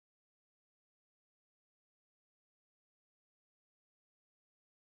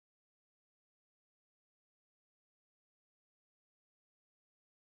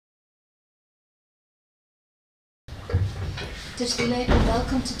Tashkila and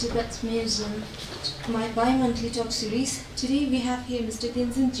welcome to Tibet Museum, my bi-monthly talk series. Today we have here Mr.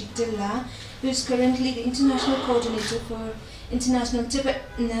 Tenzin Jigdal, who is currently the International Coordinator for International Tibet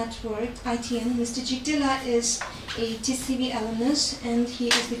Network, ITN. Mr. Jigdal is a TCB alumnus and he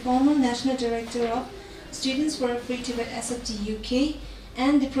is the former National Director of Students for a Free Tibet SFT UK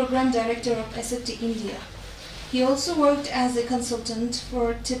and the Program Director of SFT India. He also worked as a consultant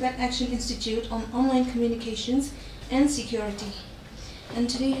for Tibet Action Institute on online communications and security. And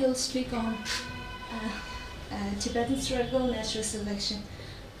today he'll speak on Tibetan struggle, natural selection.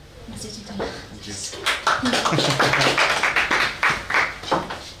 Mr. Jigdal.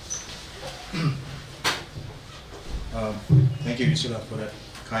 Thank you, Yusula, for that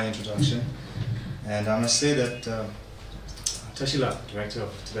kind introduction. And I must say that Tashila, Director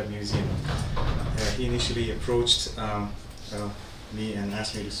of Tibet Museum, he initially approached me and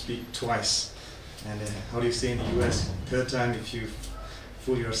asked me to speak twice. And how do you say in the US, third time if you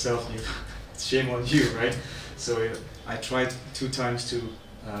fool yourself, shame on you, right? So I tried 2 times to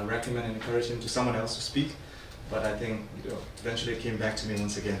recommend and encourage him to someone else to speak, but I think eventually it came back to me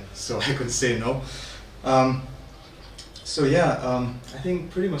once again, so I couldn't say no. So yeah, I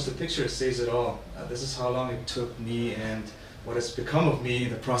think pretty much the picture says it all. This is how long it took me and what has become of me in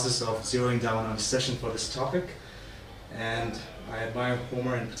the process of zeroing down on a session for this topic. And I admire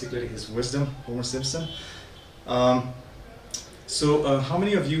Homer and particularly his wisdom, Homer Simpson. So how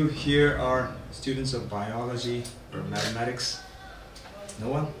many of you here are students of biology or mathematics? No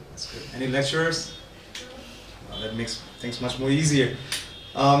one? That's good. Any lecturers? Well, that makes things much more easier.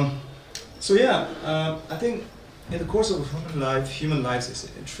 So yeah, I think in the course of human lives,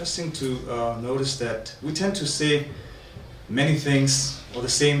 it's interesting to notice that we tend to say many things or the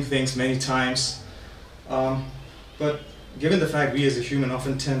same things many times. But given the fact we as a human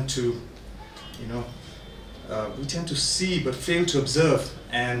often tend to, we tend to see but fail to observe,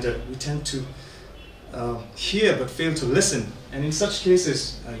 and we tend to hear but fail to listen. And in such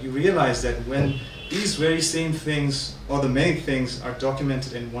cases, you realize that when these very same things, or the many things, are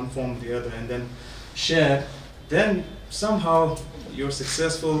documented in one form or the other and then shared, then somehow you're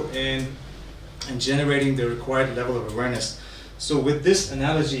successful in generating the required level of awareness. So with this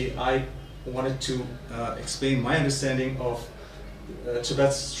analogy, I wanted to explain my understanding of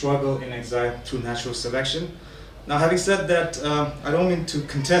Tibet's struggle in exile through natural selection. Now, having said that, I don't mean to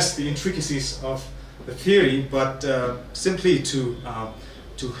contest the intricacies of the theory, but simply to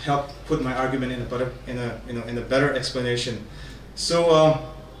help put my argument in a better explanation. So,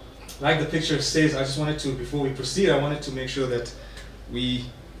 like the picture says, I just wanted to, before we proceed, I wanted to make sure that we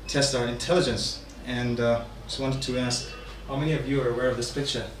test our intelligence, and just wanted to ask, how many of you are aware of this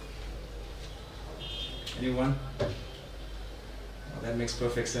picture? Anyone? Well, that makes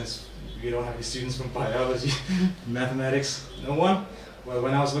perfect sense. We don't have any students from biology, mathematics. No one? Well,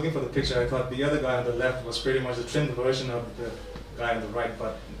 when I was looking for the picture, I thought the other guy on the left was pretty much the trimmed version of the guy on the right,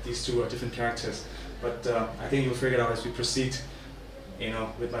 but these two are different characters. But I think you'll figure it out as we proceed,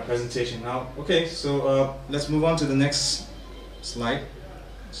 with my presentation. Now, okay, so let's move on to the next slide.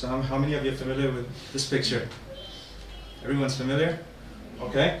 So how many of you are familiar with this picture? Everyone's familiar?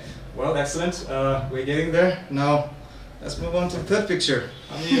 Okay. Well, excellent. We're getting there. Now, let's move on to the third picture.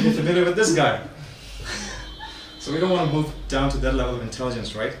 How many of you are familiar with this guy? So we don't want to move down to that level of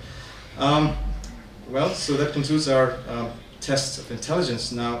intelligence, right? Well, so that concludes our test of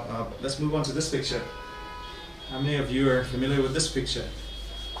intelligence. Now, let's move on to this picture. How many of you are familiar with this picture?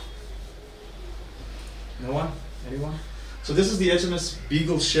 No one? Anyone? So this is the HMS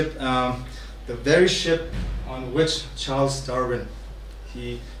Beagle ship, the very ship on which Charles Darwin,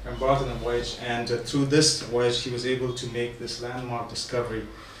 he embarked on a voyage, and through this voyage he was able to make this landmark discovery,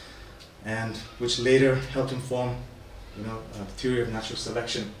 and which later helped him form, the theory of natural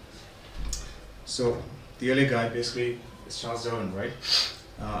selection. So the early guy basically is Charles Darwin, right?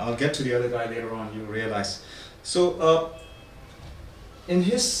 I'll get to the other guy later on, you'll realize. So in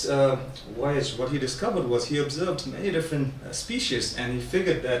his voyage, what he discovered was he observed many different species, and he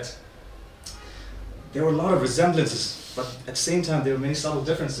figured that there were a lot of resemblances, but at the same time there were many subtle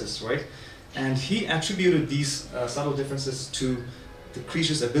differences, right? And he attributed these subtle differences to the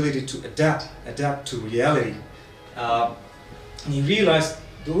creature's ability to adapt to reality. And he realized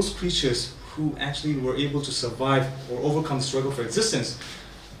those creatures who actually were able to survive or overcome the struggle for existence,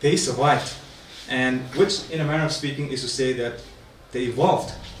 they survived. And which, in a manner of speaking, is to say that they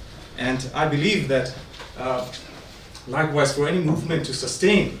evolved. And I believe that, likewise, for any movement to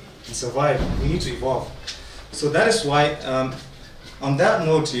sustain and survive, we need to evolve. So that is why, on that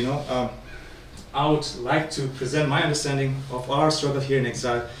note, I would like to present my understanding of our struggle here in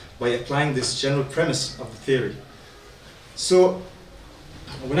exile by applying this general premise of the theory. So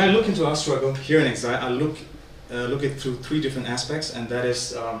when I look into our struggle here in Exile, I look it through three different aspects, and that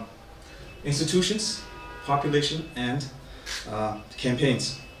is institutions, population, and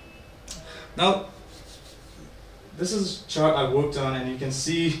campaigns. Now, this is a chart I worked on, and you can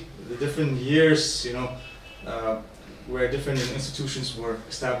see the different years, where different institutions were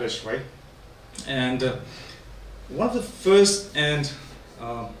established, right? And one of the first and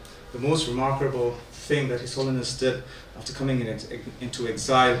the most remarkable thing that His Holiness did after coming into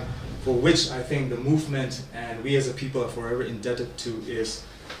exile, for which I think the movement and we as a people are forever indebted to, is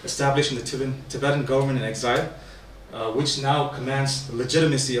establishing the Tibetan government in exile, which now commands the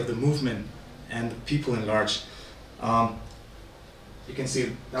legitimacy of the movement and the people in large. You can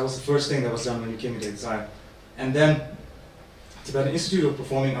see that was the first thing that was done when you came into exile. And then Tibetan Institute of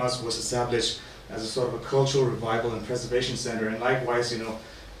Performing Arts was established as a sort of a cultural revival and preservation center, and likewise,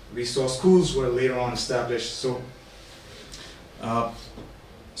 we saw schools were later on established. So,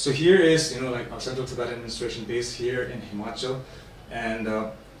 so here is, like our Central Tibetan Administration based here in Himachal, and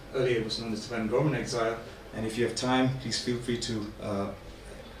earlier it was known as Tibetan Government Exile. And if you have time, please feel free to,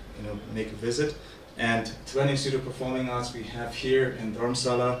 make a visit. And Tibetan Institute of Performing Arts we have here in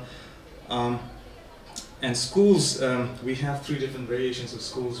Dharamsala. And schools, we have three different variations of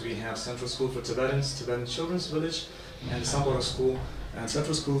schools. We have Central School for Tibetans, Tibetan Children's Village, and Sambora School. And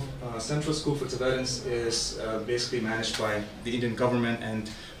Central School for Tibetans is basically managed by the Indian government, and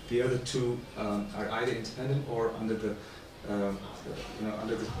the other two are either independent or under the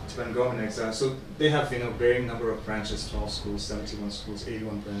under the Tibetan government exile. So they have varying number of branches: 12 schools, 71 schools,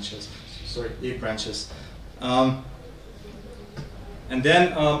 81 branches. Sorry, 8 branches. And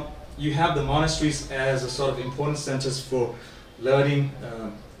then you have the monasteries as a sort of important centers for learning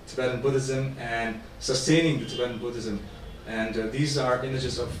Tibetan Buddhism and sustaining the Tibetan Buddhism. And these are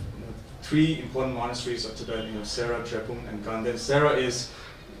images of 3 important monasteries of Tibet: Sera, Drepung, and Ganden. Sera is,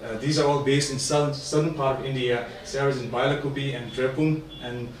 these are all based in southern part of India. Sera is in Bailakupi, and Drepung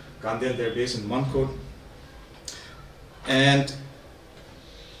and Ganden, they're based in Mankot. And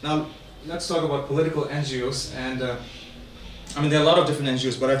now let's talk about political NGOs. And I mean, there are a lot of different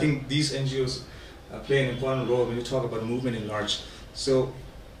NGOs, but I think these NGOs play an important role when you talk about movement in large. So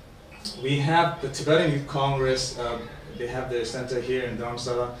we have the Tibetan Youth Congress. They have their center here in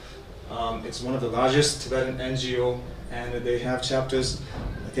Dharamsala. It's one of the largest Tibetan NGO, and they have chapters,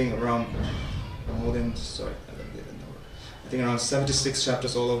 I think around more than, I think around 76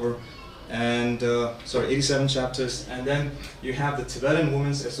 chapters all over, and 87 chapters. And then you have the Tibetan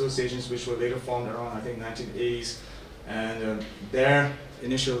Women's Associations, which were later formed around, I think, 1980s, and their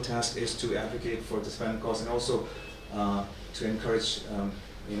initial task is to advocate for the Tibetan cause and also to encourage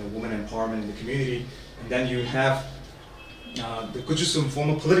women empowerment in the community. And then you have the Kujusum,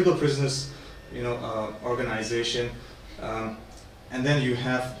 former political prisoners, organization, and then you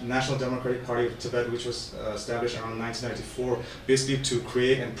have the National Democratic Party of Tibet, which was established around 1994, basically to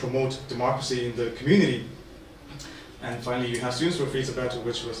create and promote democracy in the community. And finally, you have Students for Free Tibet,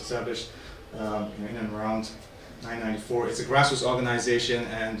 which was established in and around 1994. It's a grassroots organization,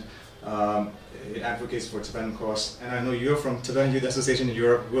 and it advocates for Tibetan cause. And I know you're from Tibetan Youth Association in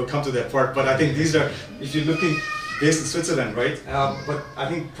Europe. We'll come to that part, but I think these are, if you're looking, based in Switzerland, right? But I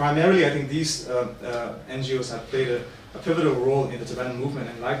think primarily, I think these NGOs have played a pivotal role in the Tibetan movement,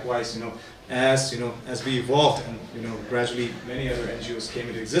 and likewise, as we evolved, and gradually many other NGOs came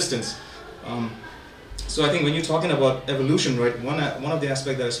into existence. So I think when you're talking about evolution, right, one of the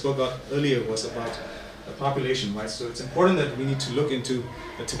aspects that I spoke about earlier was about the population, right? So it's important that we need to look into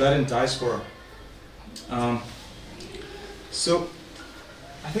the Tibetan diaspora. So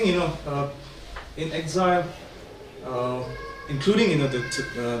I think in exile, including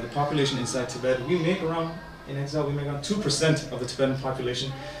the population inside Tibet, we make around 2% of the Tibetan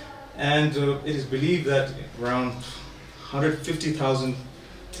population, and it is believed that around 150,000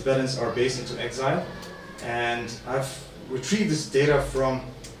 Tibetans are based into exile. And I've retrieved this data from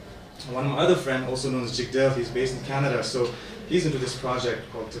one of my other friends, also known as Jigdal. He's based in Canada, so he's into this project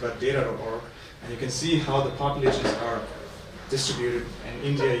called TibetData.org, and you can see how the populations are distributed. In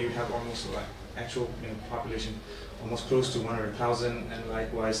India, you have almost actual population almost close to 100,000, and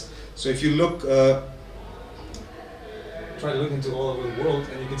likewise. So if you look, try to look into all over the world,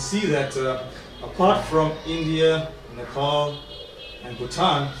 and you can see that apart from India, Nepal, and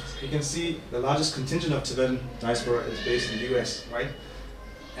Bhutan, you can see the largest contingent of Tibetan diaspora is based in the US, right?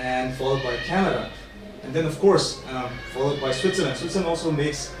 And followed by Canada. And then, of course, followed by Switzerland. Switzerland also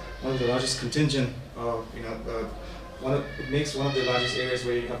makes one of the largest contingent of, it makes one of the largest areas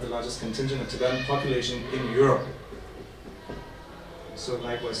where you have the largest contingent of Tibetan population in Europe. So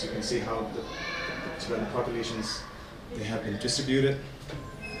likewise, you can see how the Tibetan populations they have been distributed.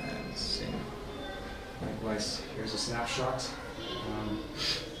 And same. Likewise, here's a snapshot.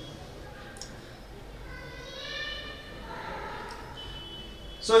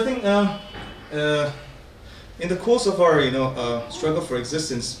 So I think in the course of our struggle for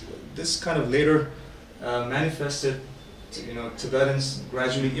existence, this kind of later manifested Tibetans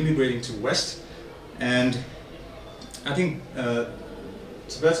gradually immigrating to West, and I think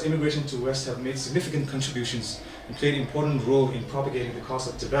Tibet's immigration to West have made significant contributions and played an important role in propagating the cause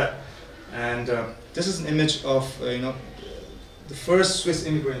of Tibet. And this is an image of the first Swiss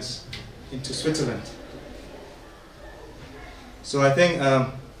immigrants into Switzerland. So I think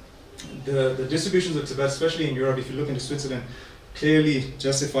the distributions of Tibet, especially in Europe, if you look into Switzerland, clearly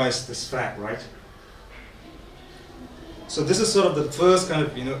justifies this fact, right? So this is sort of the first kind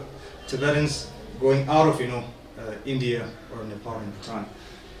of Tibetans going out of India or Nepal and Bhutan,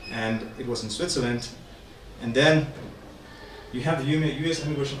 and it was in Switzerland. And then you have the U.S.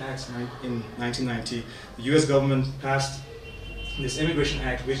 Immigration Act in 1990. The U.S. government passed this Immigration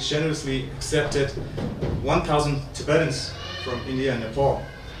Act, which generously accepted 1,000 Tibetans from India and Nepal,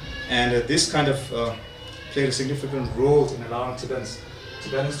 and this kind of played a significant role in allowing Tibetans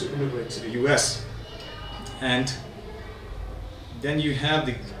to immigrate to the U.S. And then you have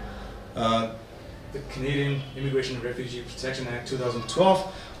the Canadian Immigration and Refugee Protection Act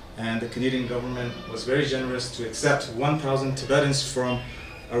 2012, and the Canadian government was very generous to accept 1,000 Tibetans from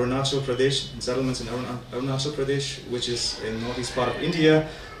Arunachal Pradesh, in settlements in Arunachal Pradesh, which is in northeast part of India.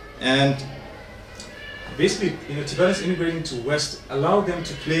 And basically, Tibetans immigrating to West allowed them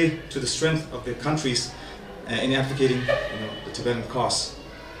to play to the strength of their countries in advocating the Tibetan cause.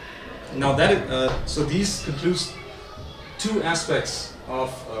 Now so these concludes two aspects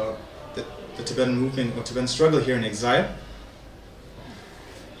of the Tibetan movement or Tibetan struggle here in Exile.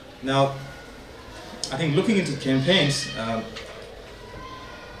 Now, I think looking into campaigns, I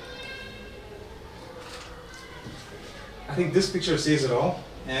think this picture says it all,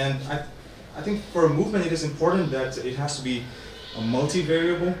 and I think for a movement it is important that it has to be a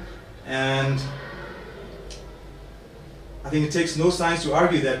multivariable, and I think it takes no science to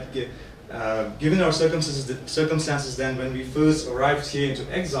argue that given our circumstances then when we first arrived here into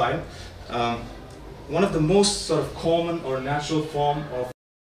Exile, one of the most sort of common or natural form of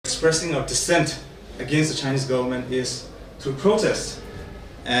expressing our dissent against the Chinese government is through protest,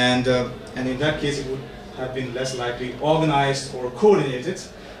 and in that case it would have been less likely organized or coordinated.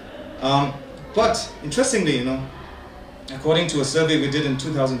 But interestingly, according to a survey we did in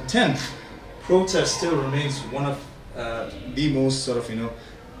 2010, protest still remains one of the most sort of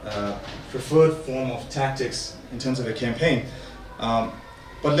preferred form of tactics in terms of a campaign. But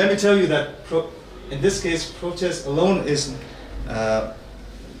let me tell you that in this case, protest alone is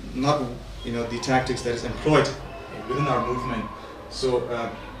not the tactics that is employed within our movement. So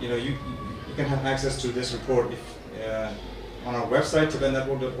you can have access to this report if, on our website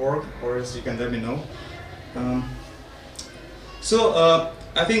tibetnetwork.org, or else you can let me know.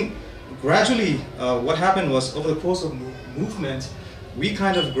 I think gradually what happened was, over the course of movement, we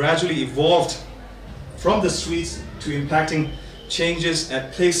kind of gradually evolved from the streets to impacting changes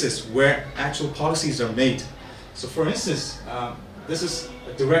at places where actual policies are made. So for instance, this is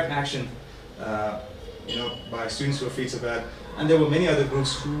a direct action by Students for Free Tibet, and there were many other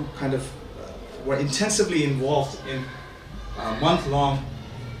groups who kind of were intensively involved in a month-long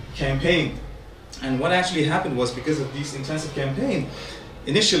campaign. And what actually happened was, because of this intensive campaign,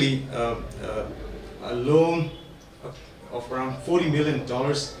 initially a loan of around $40 million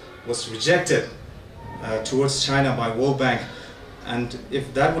was rejected towards China by World Bank. And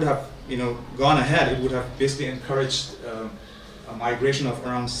if that would have gone ahead, it would have basically encouraged a migration of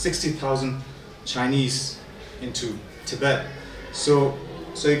around 60,000 Chinese into Tibet. So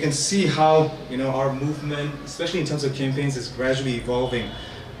you can see how our movement, especially in terms of campaigns, is gradually evolving.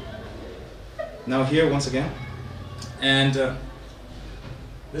 Now here once again, and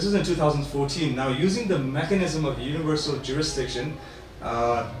this is in 2014. Now, using the mechanism of universal jurisdiction,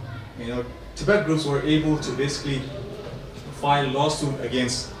 Tibet groups were able to basically file a lawsuit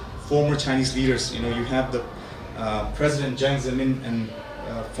against former Chinese leaders. You have the President Jiang Zemin and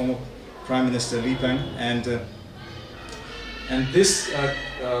former Prime Minister Li Peng, and this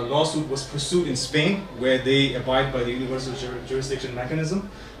lawsuit was pursued in Spain, where they abide by the universal jurisdiction mechanism.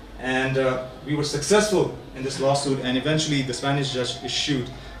 And we were successful in this lawsuit, and eventually the Spanish judge issued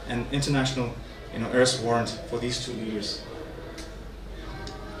an international arrest warrant for these two leaders.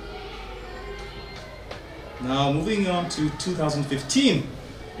 Now, moving on to 2015,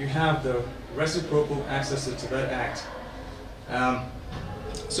 you have the Reciprocal Access to Tibet Act.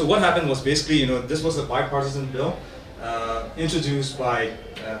 So what happened was, basically, this was a bipartisan bill. introduced by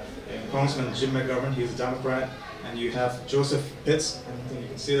Congressman Jim McGovern. He's a Democrat, and you have Joseph Pitts. I don't think you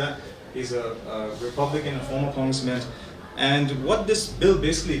can see that. He's a Republican, a former congressman. And what this bill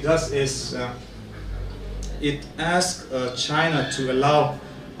basically does is it asks China to allow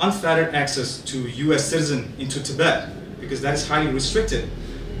unfettered access to U.S. citizens into Tibet, because that is highly restricted.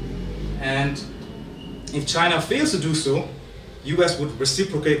 And if China fails to do so, U.S. would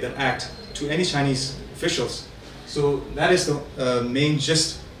reciprocate that act to any Chinese officials. So that is the main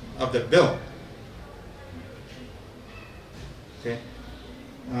gist of the bill. Okay.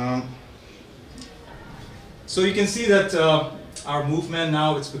 So you can see that our movement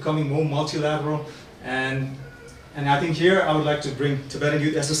now, it's becoming more multilateral, and I think here I would like to bring Tibetan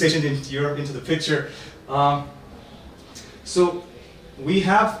Youth Association in Europe into the picture. So we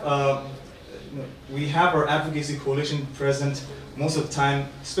have our advocacy coalition present most of the time,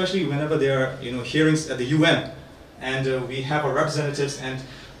 especially whenever there are hearings at the UN, and we have our representatives. And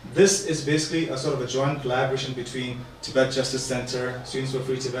this is basically a sort of a joint collaboration between Tibet Justice Center, Students for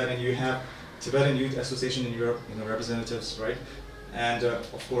Free Tibet, and you have Tibetan Youth Association in Europe, representatives, right? And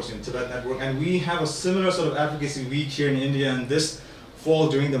of course, Tibet Network. And we have a similar sort of advocacy week here in India. And this fall,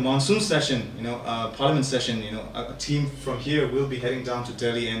 during the monsoon session, Parliament session, a team from here will be heading down to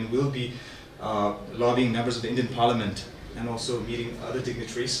Delhi and will be lobbying members of the Indian Parliament and also meeting other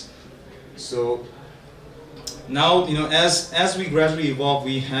dignitaries. So now, as we gradually evolve,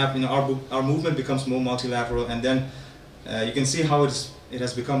 we have, our movement becomes more multilateral, and then you can see how it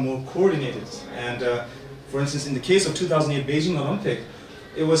has become more coordinated. And for instance, in the case of 2008 Beijing Olympic,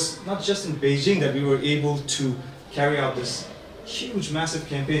 it was not just in Beijing that we were able to carry out this huge, massive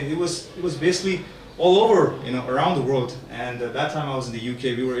campaign. It was basically all over, around the world. And at that time I was in the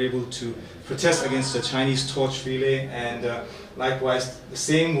UK. We were able to protest against the Chinese torch relay, and likewise the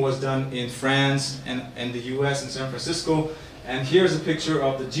same was done in France and the US in San Francisco. And here's a picture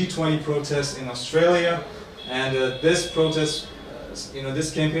of the G20 protest in Australia. And this protest,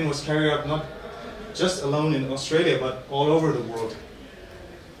 this campaign was carried out not just alone in Australia, but all over the world.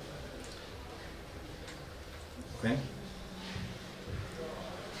 Okay.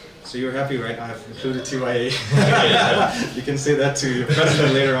 So you're happy, right? I've included TYA. You can say that to your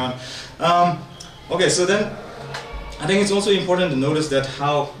president later on. Okay, so then I think it's also important to notice that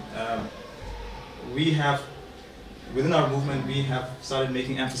how we have, within our movement, we have started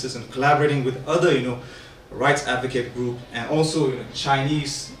making emphasis on collaborating with other, rights advocate group, and also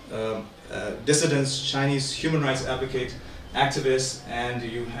Chinese dissidents, Chinese human rights advocate activists, and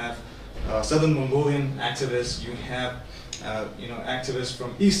you have Southern Mongolian activists, you have activists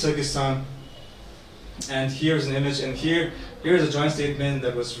from East Turkestan. And here's an image, and here's a joint statement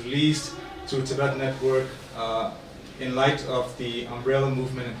that was released through Tibet Network in light of the umbrella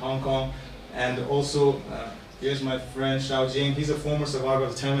movement in Hong Kong. And also here's my friend Xiao Jing. He's a former survivor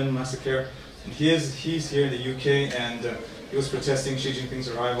of the Tiananmen massacre, and he's here in the UK, and he was protesting Xi Jinping's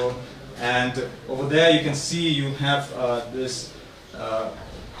arrival. And over there you can see you have this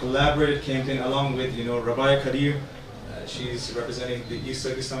collaborated campaign along with Rabia Kadir. She's representing the East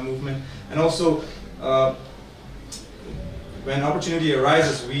Turkestan movement. And also when opportunity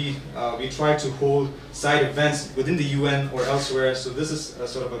arises, we try to hold side events within the UN or elsewhere. So this is a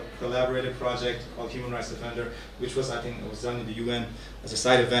sort of a collaborative project called Human Rights Defender, which was, I think, it was done in the UN as a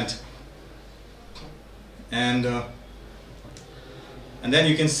side event. And then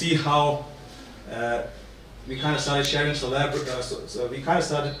you can see how we kind of started sharing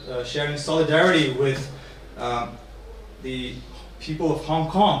sharing solidarity with the people of Hong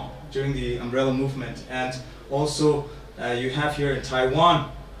Kong during the umbrella movement. And also you have here in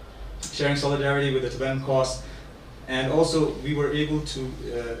Taiwan sharing solidarity with the Tibetan cause. And also we were able to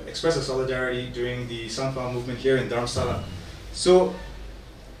express our solidarity during the Sunflower movement here in Dharamsala. So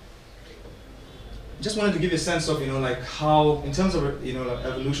just wanted to give you a sense of like how, in terms of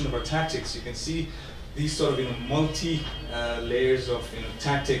evolution of our tactics, you can see these sort of multi layers of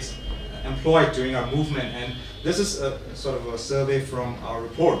tactics employed during our movement. And this is a sort of a survey from our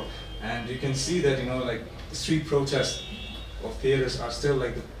report, and you can see that like street protests of theaters are still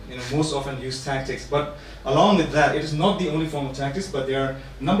like the most often used tactics. But along with that, it is not the only form of tactics, but there are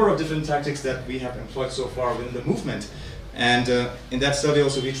a number of different tactics that we have employed so far within the movement. And in that survey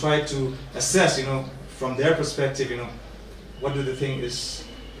also we tried to assess from their perspective what do they think is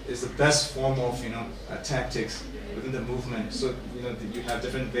the best form of tactics within the movement. So you have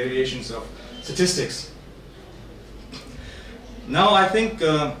different variations of statistics. Now I think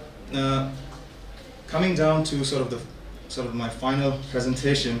coming down to sort of my final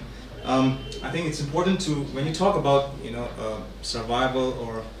presentation, I think it's important to, when you talk about survival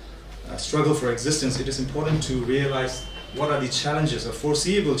or struggle for existence, it is important to realize what are the challenges, or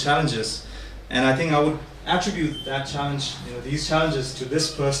foreseeable challenges, and I think I would attribute that challenge, these challenges to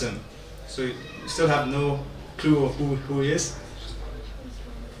this person. So you still have no clue of who he is?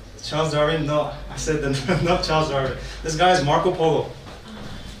 Charles Darwin? No, I said that not Charles Darwin. This guy is Marco Polo.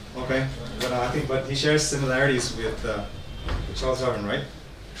 Okay, but he shares similarities with Charles Darwin, right?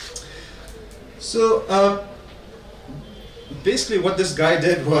 So basically, what this guy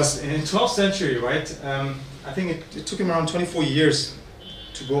did was in the 12th century, right? I think it took him around 24 years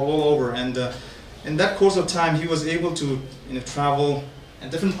to go all over, and in that course of time, he was able to travel in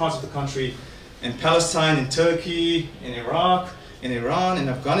different parts of the country, in Palestine, in Turkey, in Iraq, in Iran, in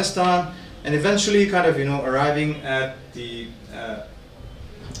Afghanistan, and eventually kind of arriving at the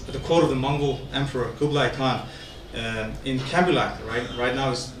court of the Mongol Emperor Kublai Khan in Kambulak, right? Right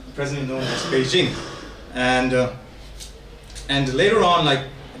now is presently known as Beijing, and later on, like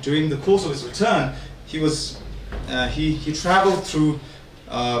during the course of his return, he traveled through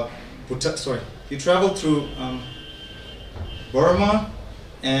Burma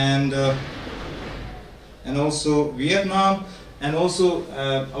and also Vietnam, and also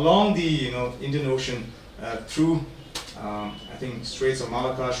along the Indian Ocean through I think Straits of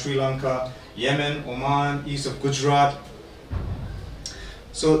Malacca, Sri Lanka, Yemen, Oman, east of Gujarat.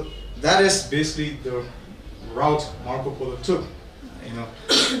 So that is basically the route Marco Polo took,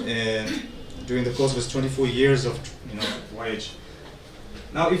 during the course of his 24 years of voyage.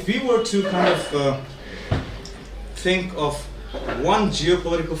 Now, if we were to kind of think of one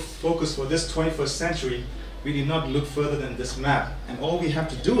geopolitical focus for this 21st century, we need not look further than this map, and all we have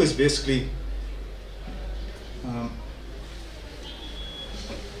to do is basically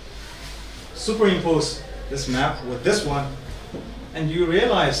superimpose this map with this one, and you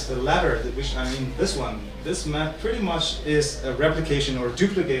realize the latter, this map pretty much is a replication or a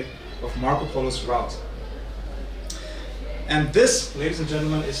duplicate of Marco Polo's route. And this, ladies and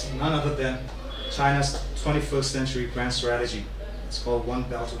gentlemen, is none other than China's 21st century grand strategy. It's called One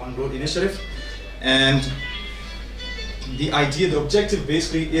Belt, One Road Initiative. And the objective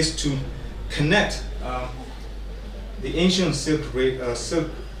basically is to connect the ancient Silk trade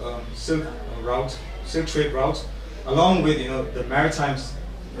route, along with the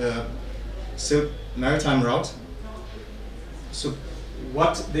maritime route. So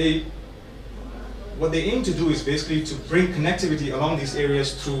what they aim to do is basically to bring connectivity along these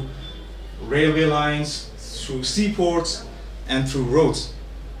areas through railway lines, through seaports, and through roads.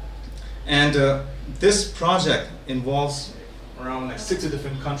 And this project involves around like 60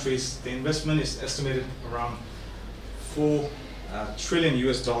 different countries. The investment is estimated around $4 trillion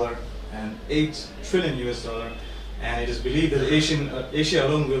and $8 trillion, and it is believed that Asia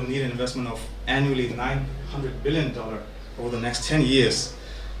alone will need an investment of annually $900 billion over the next 10 years.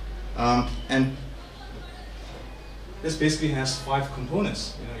 And this basically has 5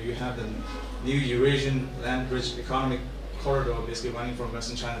 components. You have the new Eurasian land bridge economic corridor, basically running from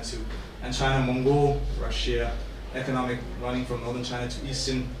Western China and China-Mongol, Russia, economic running from northern China to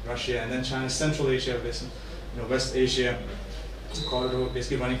eastern Russia, and then China Central Asia, West Asia corridor,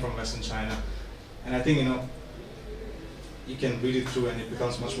 basically running from Western China. And I think you can read it through, and it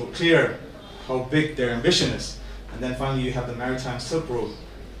becomes much more clear how big their ambition is. And then finally, you have the maritime Silk Road.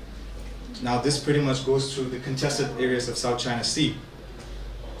 Now, this pretty much goes through the contested areas of South China Sea.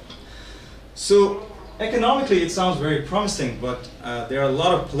 So, economically, it sounds very promising, but there are a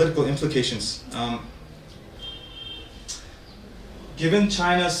lot of political implications. Given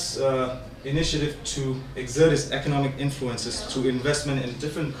China's initiative to exert its economic influences through investment in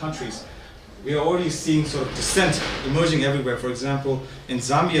different countries, we are already seeing sort of dissent emerging everywhere. For example, in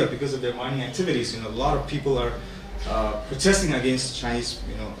Zambia, because of their mining activities, a lot of people are protesting against Chinese,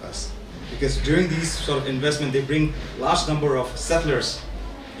 because during these sort of investment, they bring large number of settlers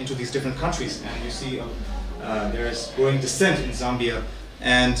into these different countries, and you see there is growing dissent in Zambia.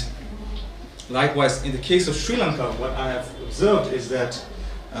 And likewise, in the case of Sri Lanka, what I have observed is that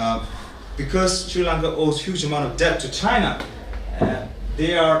because Sri Lanka owes huge amount of debt to China,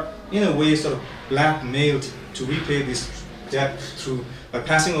 they are in a way sort of blackmailed to repay this debt by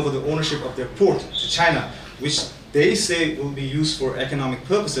passing over the ownership of their port to China, which they say will be used for economic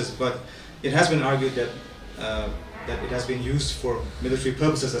purposes, but it has been argued that it has been used for military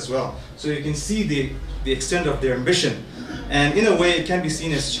purposes as well. So you can see the extent of their ambition, and in a way it can be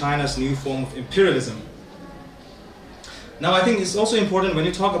seen as China's new form of imperialism. Now, I think it's also important when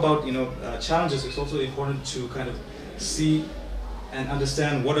you talk about challenges. It's also important to kind of see and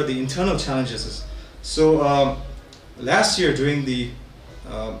understand what are the internal challenges. So last year during the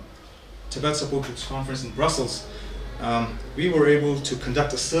Tibet Support Groups Conference in Brussels, we were able to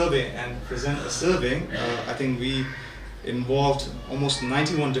conduct a survey and present a survey. I think we involved almost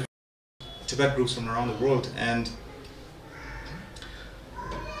 91 different Tibet groups from around the world, and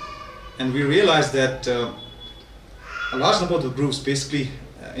we realized that a large number of the groups, basically,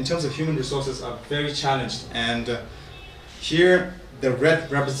 in terms of human resources, are very challenged. And here, the red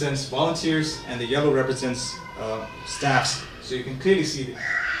represents volunteers, and the yellow represents staffs. So you can clearly see,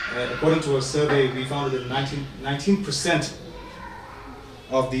 according to a survey, we found that 19%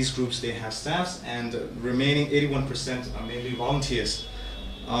 of these groups, they have staffs, and remaining 81% are mainly volunteers.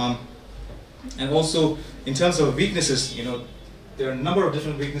 And also, in terms of weaknesses, there are a number of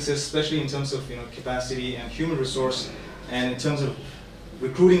different weaknesses, especially in terms of capacity and human resource, and in terms of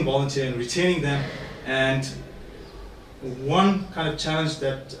recruiting volunteers and retaining them. And one kind of challenge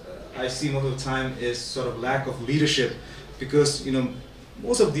that I see most of the time is sort of lack of leadership, because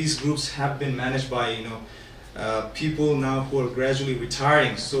most of these groups have been managed by people now who are gradually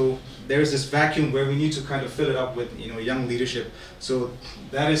retiring. So there is this vacuum where we need to kind of fill it up with young leadership. So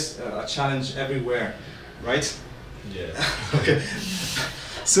that is a challenge everywhere, right? Yeah. Okay.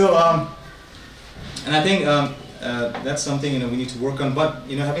 So and I think that's something we need to work on. But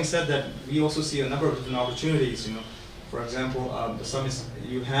having said that, we also see a number of different opportunities. For example, the summits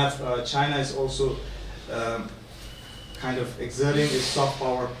you have, China is also kind of exerting its soft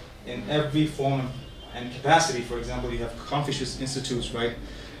power in every form and capacity. For example, you have Confucius Institutes, right?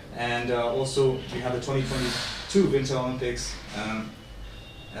 And also you have the 2022 Winter Olympics,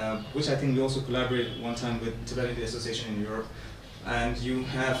 which I think we also collaborated one time with Tibetan Association in Europe. And you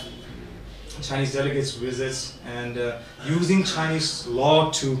have Chinese delegates visits, and using Chinese law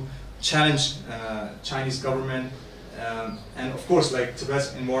to challenge Chinese government. And of course, like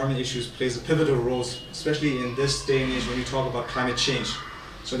Tibet's environment issues plays a pivotal role, especially in this day and age when you talk about climate change.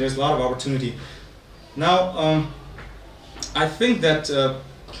 So there's a lot of opportunity. Now, I think that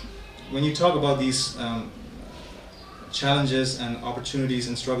when you talk about these challenges and opportunities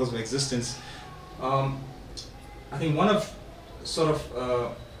and struggles of existence, I think one of sort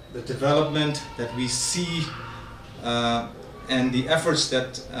of the development that we see and the efforts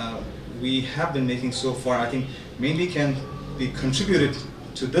that we have been making so far, I think mainly can be contributed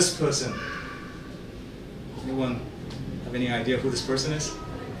to this person. Anyone have any idea who this person is?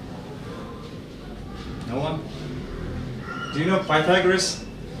 No one? Do you know Pythagoras?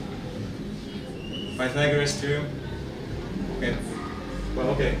 Pythagoras too? Okay. Well,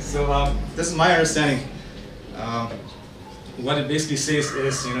 okay. So this is my understanding. What it basically says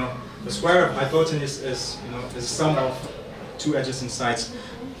is, the square of hypotenuse is the sum of two adjacent sides.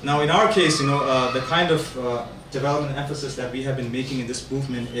 Now, in our case, the kind of development emphasis that we have been making in this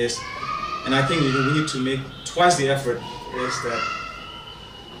movement is, and I think we need to make twice the effort, is that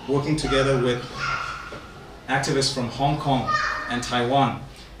working together with activists from Hong Kong and Taiwan.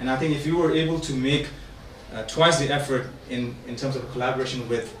 And I think if you were able to make twice the effort in terms of collaboration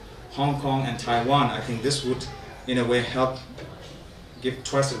with Hong Kong and Taiwan, I think this would, in a way, help give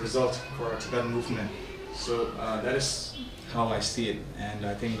twice the result for our Tibetan movement. So that is how I see it. And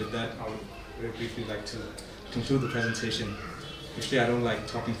I think with that, I would very briefly like to conclude the presentation. Usually I don't like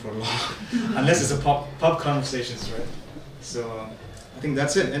talking for long, unless it's a pub conversations, right? So I think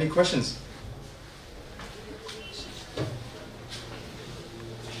that's it. Any questions?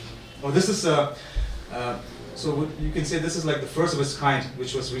 Oh, this is so you can say this is like the first of its kind,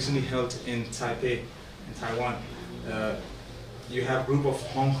 which was recently held in Taipei, in Taiwan. You have a group of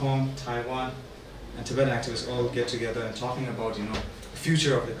Hong Kong, Taiwan, and Tibetan activists all get together and talking about, the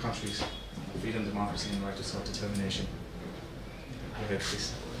future of the countries, freedom, democracy, and right to self-determination. Go ahead,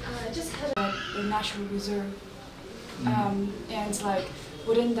 please. I just had a natural reserve, and like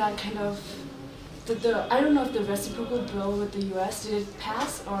wouldn't that kind of I don't know if the reciprocal bill with the U.S. did it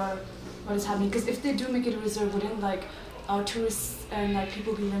pass or what is happening? Because if they do make it a reserve, wouldn't like tourists and like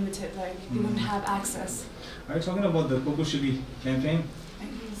people be limited? Like they wouldn't have access. Are you talking about the Kokoshibi campaign?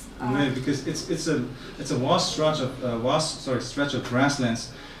 Because it's a vast stretch of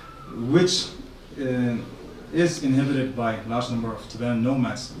grasslands, which is inhabited by a large number of Tibetan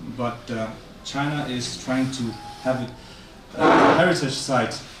nomads. But China is trying to have it a heritage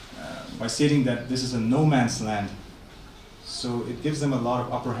site by stating that this is a no man's land. So it gives them a lot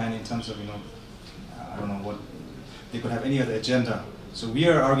of upper hand in terms of I don't know what they could have any other agenda. So we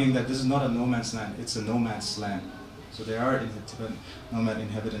are arguing that this is not a no man's land; it's a no man's land. So there are Tibetan nomad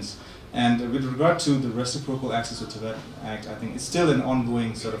inhabitants. And with regard to the Reciprocal Access to Tibet Act, I think it's still an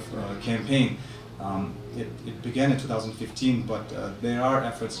ongoing sort of campaign. It began in 2015, but there are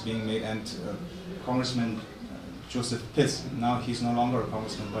efforts being made, and Congressman Joseph Pitts, now he's no longer a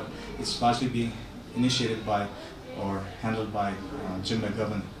congressman, but it's largely being initiated by or handled by Jim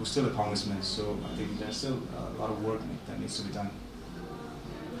McGovern, who's still a congressman. So I think there's still a lot of work that needs to be done.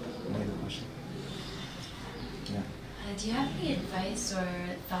 Any other question? Yeah. Do you have any advice or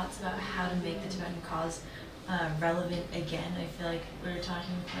thoughts about how to make the Tibetan cause relevant again? I feel like we were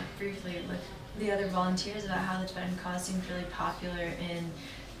talking briefly with the other volunteers about how the Tibetan cause seemed really popular in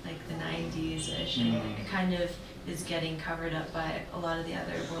like the 90s-ish, and it kind of is getting covered up by a lot of the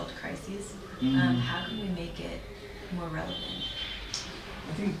other world crises. How can we make it more relevant?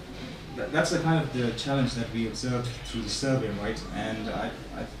 I think that's the kind of the challenge that we observed through the survey, right? And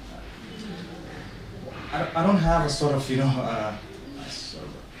I don't have a sort of, a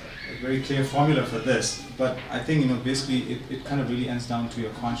very clear formula for this, but I think, basically it kind of really ends down to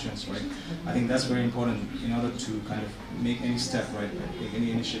your conscience, right? I think that's very important in order to kind of make any step, right, make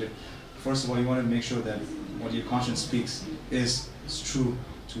any initiative. First of all, you want to make sure that what your conscience speaks is true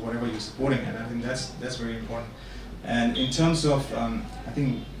to whatever you're supporting, and I think that's very important. And in terms of, I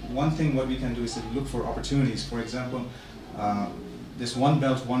think one thing what we can do is to look for opportunities. For example, this One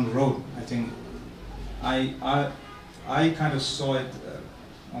Belt, One Road, I think I kind of saw it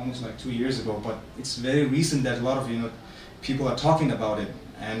almost like 2 years ago, but it's very recent that a lot of people are talking about it,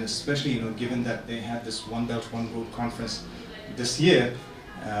 and especially given that they had this One Belt, One Road conference this year,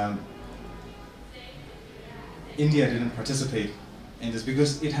 India didn't participate in this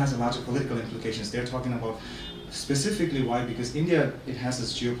because it has a larger political implications. They're talking about specifically why, because India, it has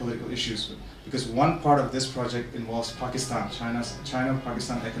its geopolitical issues, because one part of this project involves Pakistan,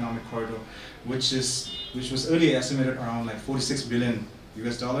 China-Pakistan economic corridor, which was earlier estimated around like $46 billion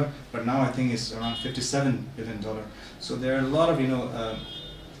US, but now I think it's around $57 billion. So there are a lot of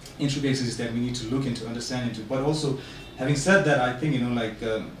intricacies that we need to look into, understand into. But also, having said that, I think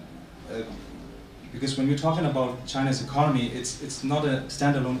because when you're talking about China's economy, it's not a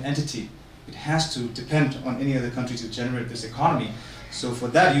standalone entity. It has to depend on any other country to generate this economy. So for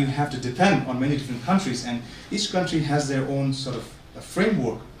that, you have to depend on many different countries, and each country has their own sort of a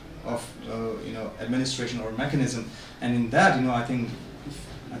framework of administration or mechanism. And in that, I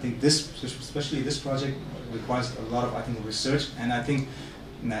think this, especially this project, requires a lot of research. And I think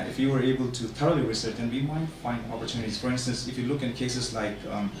that if you were able to thoroughly research, then we might find opportunities. For instance, if you look in cases like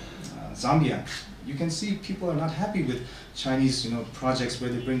Zambia, you can see people are not happy with Chinese, projects where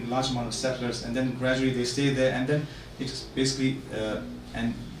they bring large amount of settlers and then gradually they stay there, and then it's basically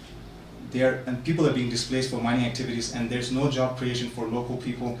and people are being displaced for mining activities, and there's no job creation for local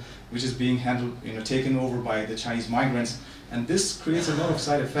people, which is being handled, taken over by the Chinese migrants, and this creates a lot of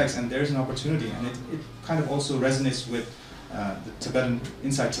side effects. And there's an opportunity, and it kind of also resonates with the Tibetan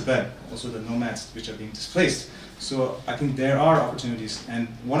inside Tibet, also the nomads which are being displaced. So I think there are opportunities, and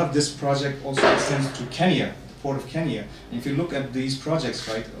one of this project also extends to Kenya, the port of Kenya. And if you look at these projects,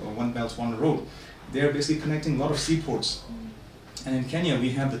 right, One Belt, One Road, they're basically connecting a lot of seaports. And in Kenya, we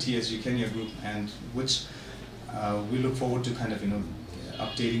have the TSG Kenya group, and which we look forward to kind of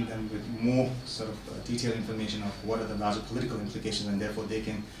updating them with more sort of detailed information of what are the larger political implications, and therefore they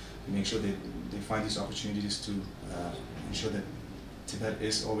can make sure that they find these opportunities to ensure that Tibet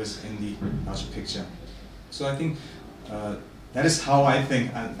is always in the larger picture. So I think that is how I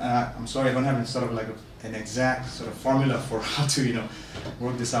think, and I'm sorry I don't have sort of like an exact sort of formula for how to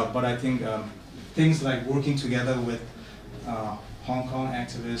work this out, but I think things like working together with Hong Kong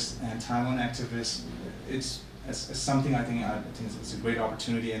activists and Taiwan activists, it's something I think it's a great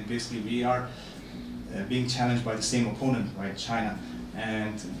opportunity, and basically we are being challenged by the same opponent, right, China,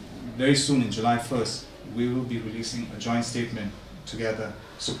 and very soon in July 1st we will be releasing a joint statement together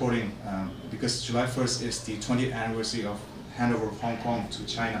supporting, because July 1st is the 20th anniversary of handover of Hong Kong to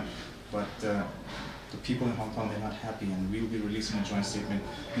China, but the people in Hong Kong, they're not happy, and we will be releasing a joint statement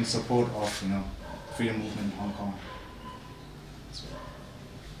in support of the freedom movement in Hong Kong.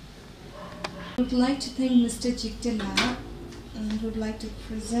 I would like to thank Mr. Jigdal and would like to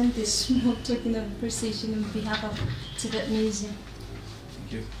present this small token of appreciation on behalf of Tibet Museum.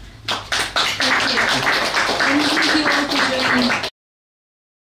 Thank you. Thank you. And thank you all for joining.